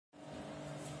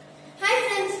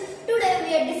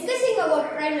we are discussing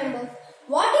about prime numbers.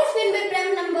 What is meant by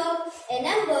prime number? A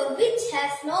number which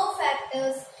has no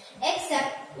factors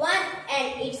except 1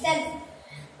 and itself.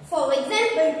 For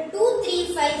example, 2,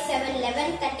 3, 5, 7,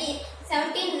 11, 13,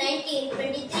 17, 19,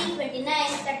 23, 29,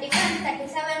 31,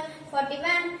 37,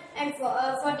 41 and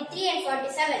 43 and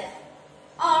 47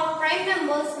 are prime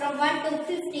numbers from 1 to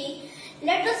 50.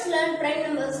 Let us learn prime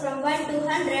numbers from 1 to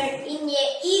 100 in a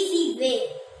easy way.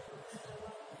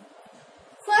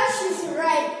 First we should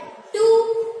write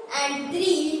 2 and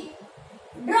 3.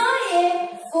 Draw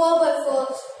a 4 by 4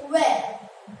 square.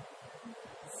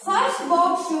 First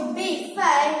box should be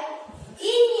 5.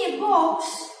 In a box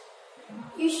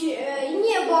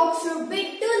should be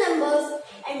 2 numbers,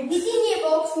 and within a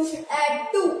box we should add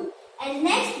 2, and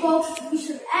next box we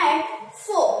should add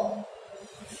 4.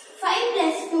 5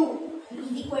 plus 2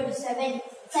 is equal to 7.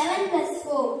 7 plus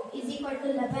 4 is equal to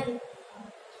 11.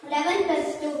 11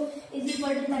 plus 2 is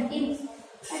equal to 13.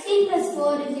 13 plus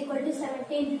 4 is equal to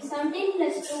 17. 17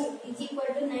 plus 2 is equal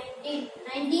to 19.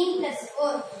 19 plus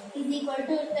 4 is equal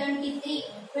to 23.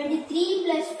 23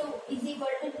 plus 2 is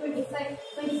equal to 25.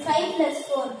 25 plus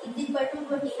 4 is equal to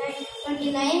 29.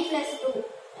 29 plus 2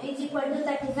 is equal to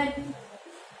 31.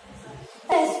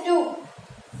 Plus 2.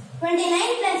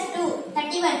 29 plus 2,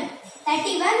 31.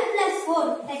 31 plus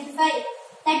 4, 35.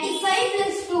 35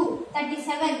 plus 2,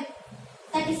 37.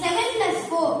 37 plus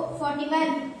 4,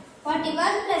 41.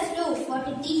 41 plus 2,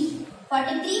 43.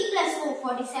 43 plus 4,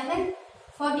 47.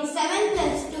 47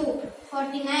 plus 2,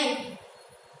 49.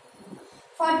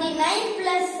 49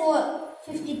 plus 4,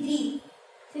 53.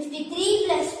 53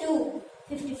 plus 2,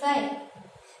 55.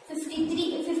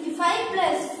 55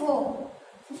 plus 4,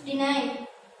 59.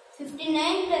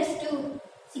 59 plus 2,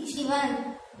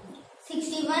 61.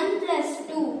 61 plus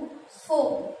 2,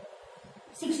 4.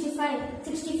 65.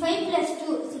 65 plus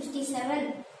 2,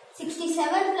 67.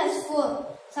 67 plus 4,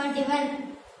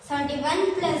 71.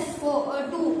 71 plus 4,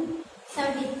 2,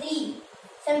 73.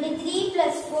 73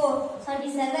 plus 4,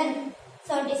 77.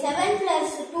 77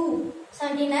 plus 2,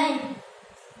 79.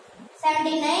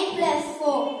 79 plus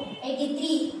 4,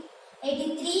 83.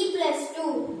 83 plus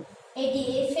 2,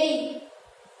 85.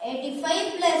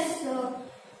 85 plus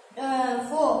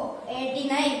 4,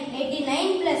 89.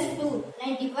 89 plus 2,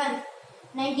 91.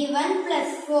 91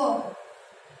 plus 4,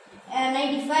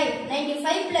 95.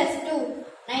 95 plus 2,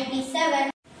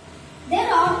 97. There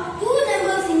are two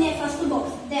numbers in a first box.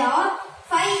 They are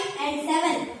 5 and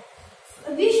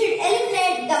 7. We should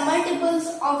eliminate the multiples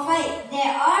of 5. They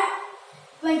are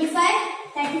 25,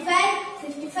 35,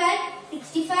 55,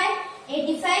 65,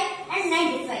 85 and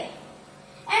 95.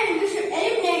 And we should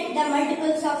eliminate the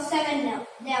multiples of 7 now.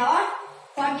 They are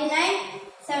 49,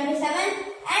 77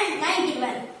 and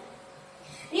 91.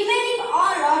 Remaining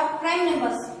all are prime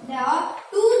numbers. They are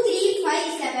 2, 3,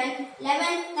 5, 7,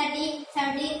 11, 13,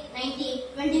 17, 19,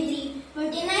 23,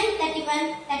 29,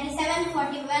 31, 37,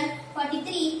 41,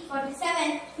 43,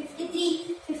 47,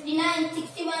 53, 59,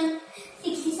 61,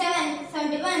 67,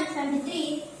 71,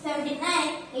 73,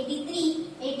 79, 83,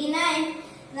 89,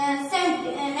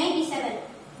 97.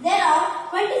 There are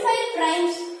 25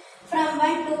 primes from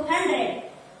 1 to 100.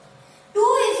 2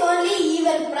 is only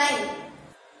even prime.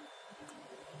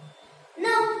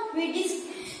 Now we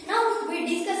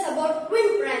discuss about twin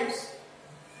primes.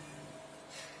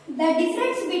 The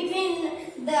difference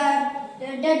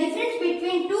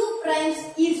between two primes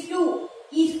is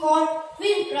called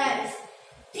twin primes.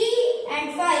 3 and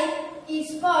 5 is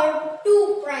called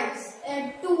two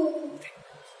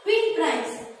twin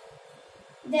primes.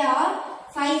 They are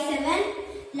 5, 7,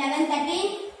 11,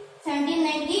 13, 17,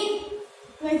 19,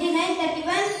 29,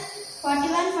 31,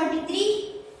 41,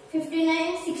 43,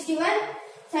 59, 61,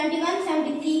 71,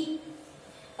 73.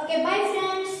 Okay, bye friends.